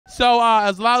So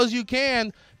as loud as you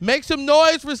can, make some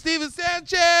noise for Stephen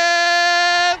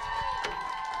Sanchez.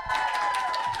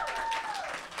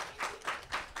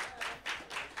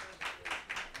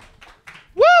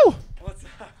 Woo! What's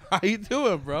up? How you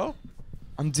doing, bro?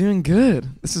 I'm doing good.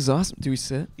 This is awesome. Do we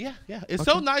sit? Yeah. It's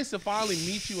so nice to finally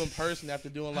meet you in person after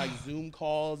doing like Zoom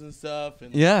calls and stuff.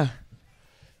 And Yeah.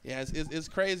 Yeah, it's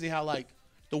crazy how like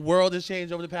the world has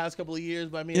changed over the past couple of years,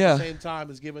 but I mean Yeah. at the same time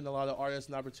it's given a lot of artists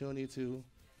an opportunity to,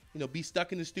 be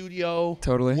stuck in the studio,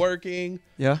 Totally. working,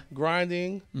 Yeah.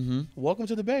 grinding. Mm-hmm. Welcome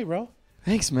to the Bay, bro.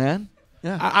 Thanks, man.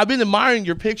 Yeah. I've been admiring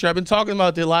your picture. I've been talking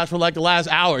about it for like the last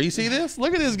hour. You see this?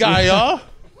 Look at this guy, y'all.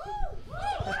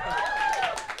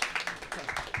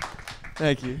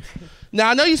 Thank you.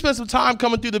 Now, I know you spent some time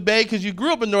coming through the Bay because you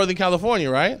grew up in Northern California,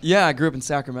 right? Yeah, I grew up in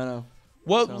Sacramento.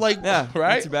 Well, So, like, yeah,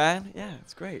 right? Not too bad. Yeah,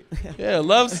 it's great. Yeah,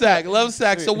 love Sac.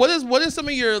 Sweet. So what is some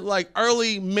of your like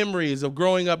early memories of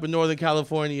growing up in Northern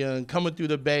California and coming through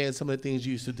the Bay and some of the things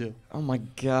you used to do? Oh my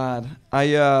God.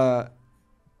 I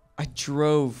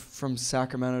drove from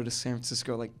Sacramento to San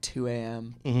Francisco at like 2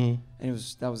 a.m. Mm-hmm. and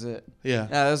that was it. Yeah.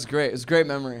 Yeah, that was great. It was a great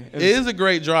memory. It is a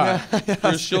great drive, Yeah,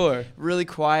 for sure. Really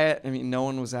quiet. I mean, no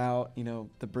one was out.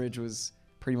 The bridge was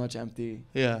pretty much empty.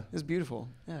 Yeah. It was beautiful.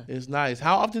 Yeah. It's nice.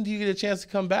 How often do you get a chance to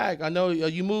come back? I know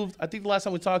you moved. I think the last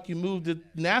time we talked, you moved to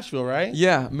Nashville, right?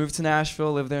 Yeah, moved to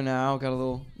Nashville, live there now, got a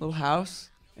little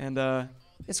house, and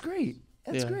it's great.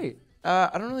 It's great. I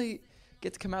don't really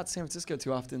get to come out to San Francisco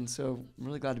too often, so I'm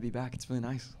really glad to be back. It's really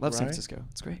nice. Love San Francisco.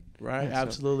 It's great. Right, Yeah,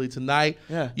 absolutely. Tonight,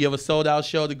 Yeah. you have a sold-out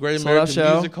show, the Great Sold-out American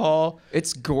show. Music Hall.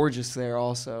 It's gorgeous there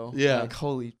also. Yeah. Like,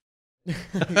 holy.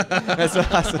 That's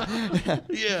awesome.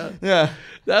 Yeah. Yeah.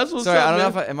 That's what's Sorry, up, I don't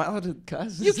man. know if am I allowed to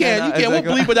cuss? You can. We'll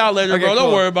bleep it out later, Okay, bro. Don't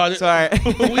cool. worry about it. Sorry.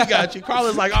 We got you.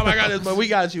 Carla's like, oh my God, but we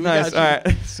got you. We Nice. got you.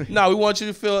 All right. Sweet. No, we want you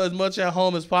to feel as much at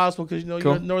home as possible because you're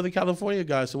Cool. a Northern California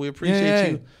guy, so we appreciate Yeah.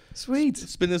 you Sweet.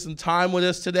 spending some time with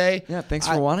us today. Yeah, thanks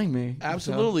for wanting me.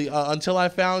 Absolutely. Until I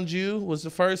Found You was the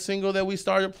first single that we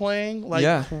started playing. Like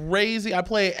Yeah. crazy. I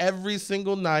play it every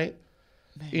single night.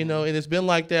 Man. And it's been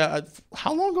like that.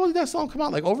 How long ago did that song come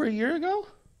out? Like over a year ago?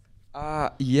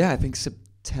 Yeah, I think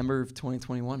September of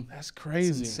 2021. That's crazy.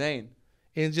 It's insane.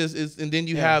 And then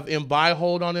you have Em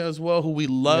Beihold on it as well, who we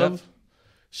love. Yep.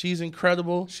 She's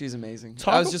incredible. She's amazing.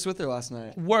 Talk I was ab- just with her last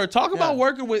night. Talk about Yeah.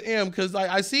 working with Em, because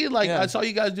I see it I saw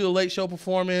you guys do a late show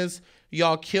performance.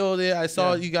 Y'all killed it. I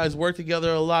saw you guys work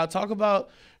together a lot. Talk about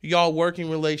y'all working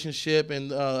relationship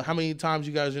and how many times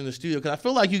you guys are in the studio, because I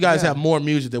feel like you guys have more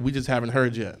music that we just haven't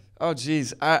heard yet. Oh,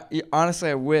 geez. Honestly,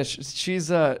 I wish. She's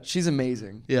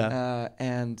amazing. Yeah.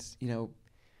 And,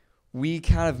 we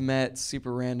kind of met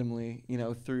super randomly,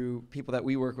 through people that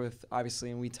we work with,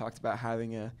 obviously, and we talked about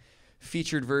having a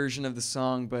featured version of the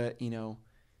song, but,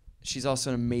 she's also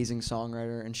an amazing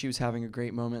songwriter, and she was having a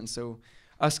great moment. And so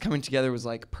us coming together was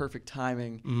like perfect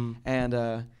timing. Mm-hmm.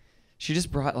 And she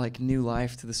just brought like new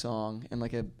life to the song in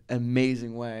like an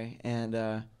amazing way. And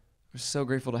we're so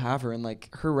grateful to have her, and like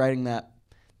her writing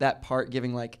that part,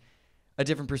 giving like a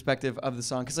different perspective of the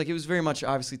song, because like it was very much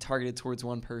obviously targeted towards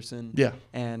one person,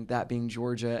 and that being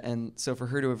Georgia. And so for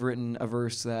her to have written a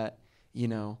verse that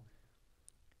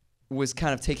was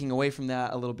kind of taking away from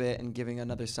that a little bit and giving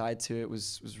another side to it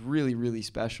was really, really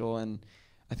special. And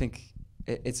I think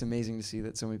it's amazing to see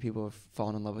that so many people have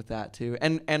fallen in love with that too.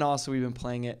 And also we've been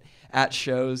playing it at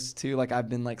shows too. Like I've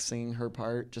been like singing her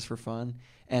part just for fun,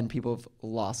 and people have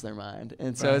lost their mind.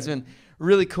 And so it's been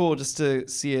really cool just to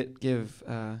see it give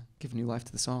new life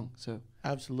to the song. So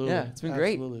absolutely. Yeah, it's been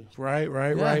great.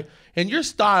 Right. And your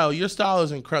style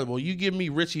is incredible. You give me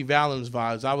Richie Valens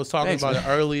vibes. I was talking about it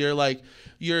earlier, like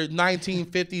your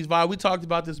 1950s vibe. We talked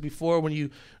about this before when you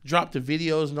dropped the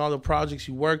videos and all the projects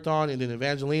you worked on, and then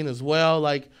Evangeline as well.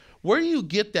 Like, where do you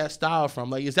get that style from?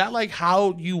 Like, is that like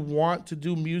how you want to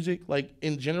do music, like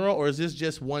in general, or is this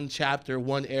just one chapter,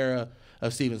 one era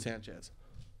of Stephen Sanchez?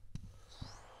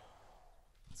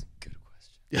 That's a good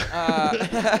question.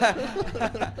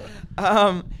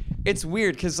 It's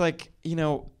weird because, like,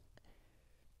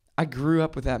 I grew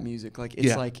up with that music. Like,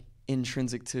 it's like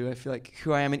intrinsic to, I feel like,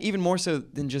 who I am. And even more so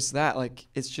than just that, like,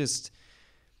 it's just,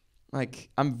 like,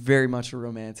 I'm very much a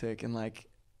romantic, and, like,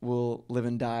 will live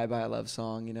and die by a love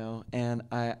song, And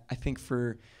I think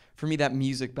for me, that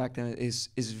music back then is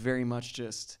very much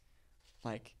just,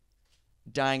 like,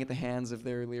 dying at the hands of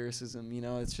their lyricism.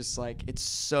 It's just like, it's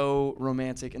so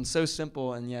romantic and so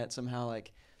simple, and yet somehow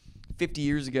like 50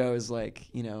 years ago is like,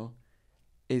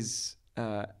 is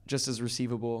just as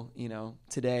receivable,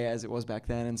 today as it was back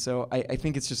then. And so I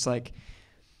think it's just like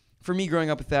for me growing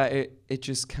up with that, it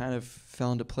just kind of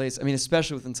fell into place. I mean,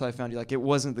 especially with Until I Found You, like it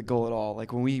wasn't the goal at all.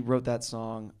 Like when we wrote that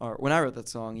song, or when I wrote that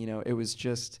song, you know, it was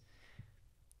just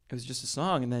a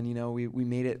song, and then, you know, we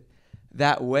made it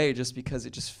that way just because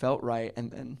it just felt right. And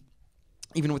then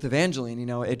even with Evangeline, you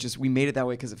know, we made it that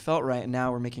way because it felt right, and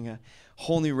now we're making a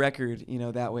whole new record, you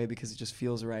know, that way because it just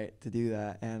feels right to do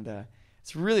that. And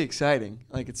it's really exciting.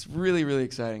 Like it's really, really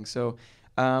exciting. So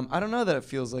I don't know that it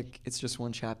feels like it's just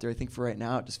one chapter. I think for right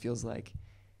now it just feels like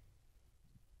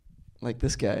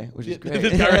this guy, which is great.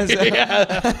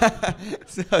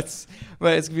 So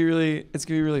but it's gonna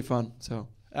be really fun. So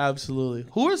absolutely.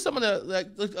 Who are some of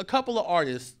the a couple of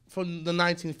artists from the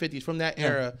 1950s, from that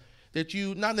era, that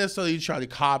you not necessarily try to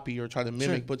copy or try to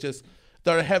mimic, but just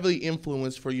that are heavily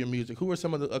influenced for your music? Who are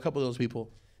a couple of those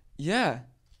people? Yeah.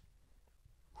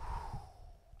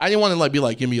 I didn't want to be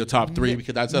like, give me your top three,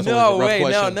 because that's always a rough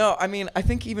question. No. I mean, I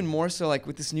think even more so like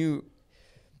with this new,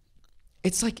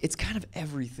 it's kind of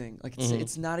everything. Like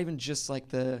it's not even just like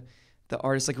the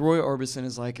artist. Like Roy Orbison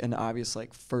is like an obvious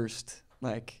like first,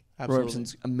 like Roy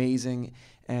Orbison's amazing,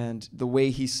 and the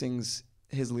way he sings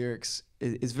his lyrics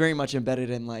is very much embedded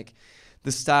in like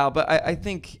the style. But I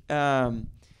think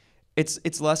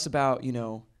it's less about, you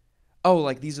know, oh,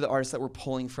 like these are the artists that we're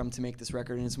pulling from to make this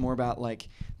record, and it's more about like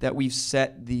that we've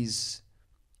set these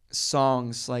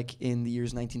songs like in the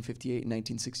years 1958 and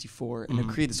 1964, and have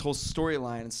created this whole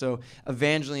storyline. And so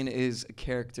Evangeline is a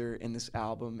character in this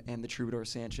album, and the Troubadour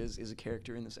Sanchez is a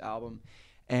character in this album.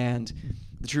 And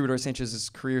the Troubadour Sanchez's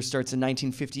career starts in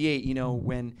 1958, you know,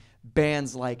 when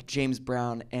bands like James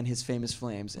Brown and his Famous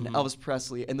Flames, and Elvis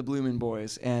Presley and the Blue Moon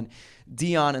Boys, and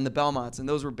Dion and the Belmonts, and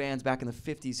those were bands back in the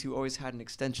 50s who always had an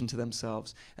extension to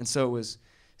themselves. And so it was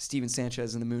Stephen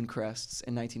Sanchez and the Mooncrests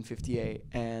in 1958,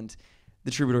 and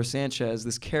the Troubadour Sanchez,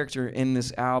 this character in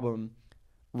this album,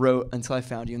 wrote Until I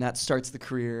Found You, and that starts the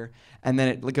career. And then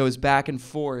it goes back and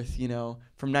forth, you know,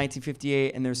 from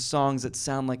 1958, and there's songs that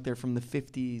sound like they're from the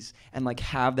 50s and like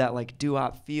have that like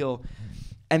doo-wop feel.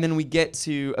 And then we get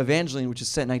to Evangeline, which is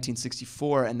set in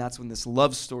 1964, and that's when this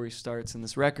love story starts in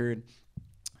this record.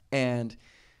 And,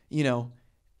 you know,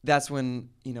 that's when,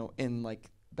 you know, in like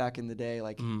back in the day,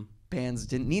 like bands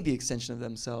didn't need the extension of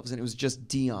themselves, and it was just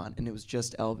Dion and it was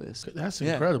just Elvis. That's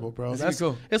incredible, bro. That's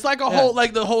cool. It's like a whole,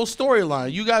 like the whole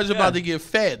storyline. You guys are about to get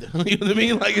fed. You know what I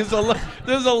mean? Like there's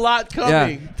a lot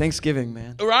coming. Yeah, Thanksgiving,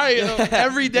 man. Right,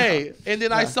 every day. And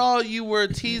then I saw you were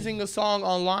teasing a song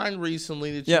online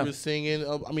recently that you were singing.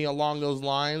 I mean, along those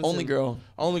lines. Only Girl.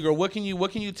 Only Girl. What can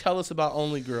you tell us about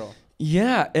Only Girl?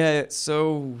 Yeah.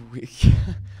 So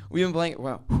we've been playing.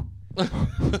 Wow.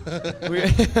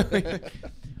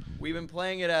 We've been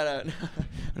playing it at I'm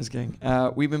just kidding.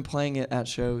 We've been playing it at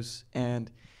shows, and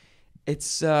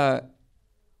it's it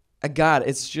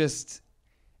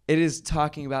is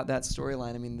talking about that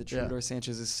storyline. I mean, the Troubadour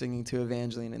Sanchez is singing to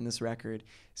Evangeline in this record,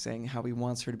 saying how he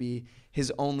wants her to be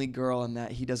his only girl, and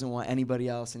that he doesn't want anybody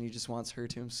else, and he just wants her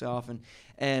to himself.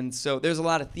 And so there's a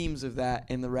lot of themes of that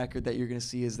in the record that you're gonna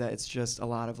see, is that it's just a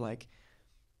lot of like,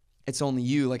 it's only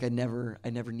you. Like I never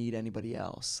need anybody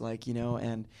else. Like, you know,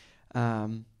 and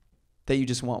that you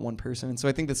just want one person. And so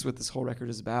I think that's what this whole record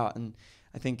is about. And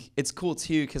I think it's cool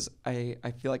too, because I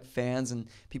feel like fans and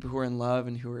people who are in love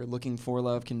and who are looking for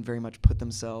love can very much put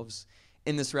themselves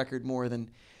in this record more than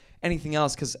anything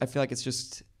else, because I feel like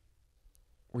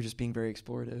we're just being very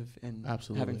explorative and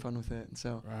having fun with it. And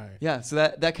so so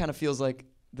that kind of feels like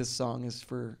this song is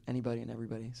for anybody and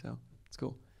everybody. So it's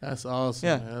cool. That's awesome.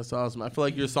 Yeah, man. That's awesome. I feel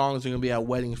like your songs are gonna be at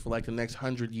weddings for like the next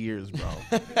 100 years, bro.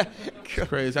 It's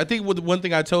crazy. I think one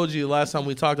thing I told you last time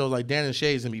we talked, I was like, Dan and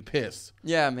Shay's gonna be pissed.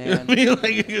 Yeah, man. You know what I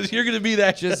mean? Like, because you're gonna be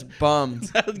that just bummed,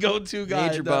 that go-to guy.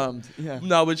 Major bummed. Yeah.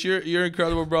 No, but you're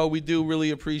incredible, bro. We do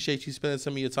really appreciate you spending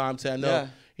some of your time today. I know.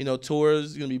 You know,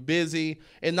 tours, you're going to be busy.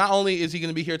 And not only is he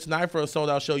going to be here tonight for a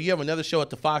sold-out show, you have another show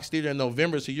at the Fox Theater in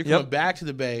November, so you're coming back to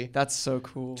the Bay. That's so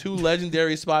cool. 2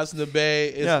 legendary spots in the Bay.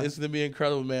 It's going to be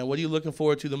incredible, man. What are you looking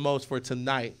forward to the most for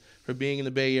tonight, for being in the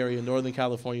Bay Area, Northern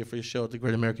California, for your show at the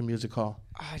Great American Music Hall?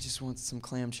 I just want some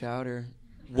clam chowder.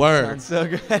 Word. Sounds so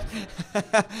good.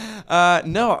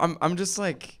 No, I'm just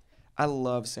like, I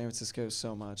love San Francisco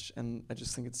so much, and I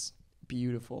just think it's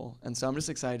beautiful. And so I'm just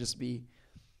excited just to be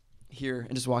here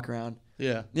and just walk around.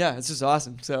 Yeah, it's just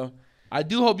awesome. So I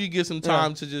do hope you get some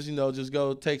time to just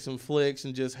go take some flicks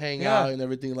and just hang out and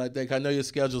everything like that. 'Cause I know your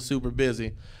schedule's super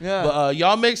busy. But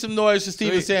y'all make some noise for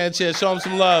Stephen Sanchez. Show him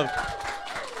some love.